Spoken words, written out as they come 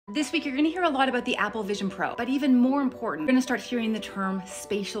This week, you're going to hear a lot about the Apple Vision Pro, but even more important, you're going to start hearing the term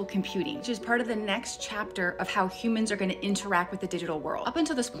spatial computing, which is part of the next chapter of how humans are going to interact with the digital world. Up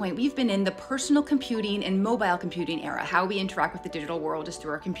until this point, we've been in the personal computing and mobile computing era. How we interact with the digital world is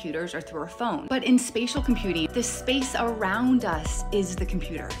through our computers or through our phone. But in spatial computing, the space around us is the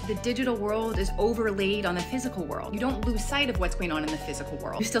computer. The digital world is overlaid on the physical world. You don't lose sight of what's going on in the physical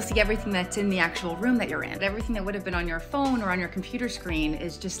world. You still see everything that's in the actual room that you're in. But everything that would have been on your phone or on your computer screen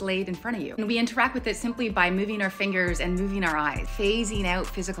is just laid in front of you. And we interact with it simply by moving our fingers and moving our eyes, phasing out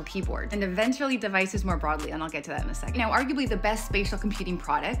physical keyboards, and eventually devices more broadly, and I'll get to that in a second. Now, arguably the best spatial computing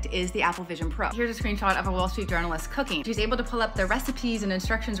product is the Apple Vision Pro. Here's a screenshot of a Wall Street journalist cooking. She's able to pull up the recipes and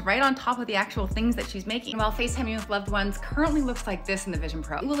instructions right on top of the actual things that she's making. And while FaceTiming with loved ones currently looks like this in the Vision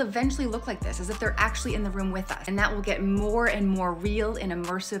Pro, it will eventually look like this, as if they're actually in the room with us. And that will get more and more real and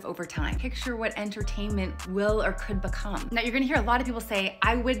immersive over time. Picture what entertainment will or could become. Now, you're gonna hear a lot of people say,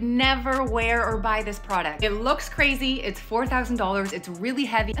 I would never wear or buy this product. It looks crazy, it's $4,000, it's really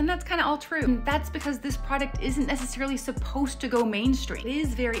heavy, and that's kind of all true. And that's because this product isn't necessarily supposed to go mainstream. It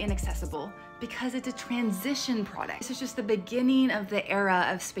is very inaccessible because it's a transition product. This is just the beginning of the era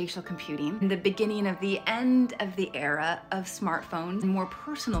of spatial computing and the beginning of the end of the era of smartphones and more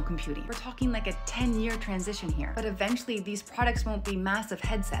personal computing. We're talking like a 10-year transition here. But eventually these products won't be massive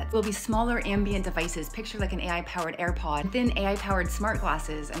headsets. They'll be smaller ambient devices, picture like an AI-powered AirPod, then AI-powered smart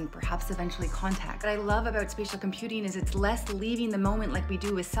glasses, and perhaps eventually contacts. What I love about spatial computing is it's less leaving the moment like we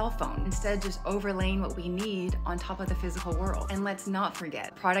do with cell phone, instead just overlaying what we need on top of the physical world. And let's not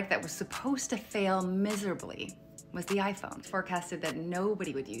forget, a product that was supposed to fail miserably was the iPhone. It's forecasted that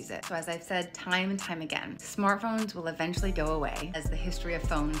nobody would use it. So as I've said time and time again, smartphones will eventually go away, as the history of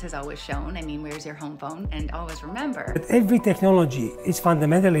phones has always shown. I mean, where's your home phone? And always remember, every technology is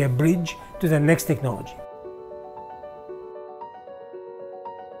fundamentally a bridge to the next technology.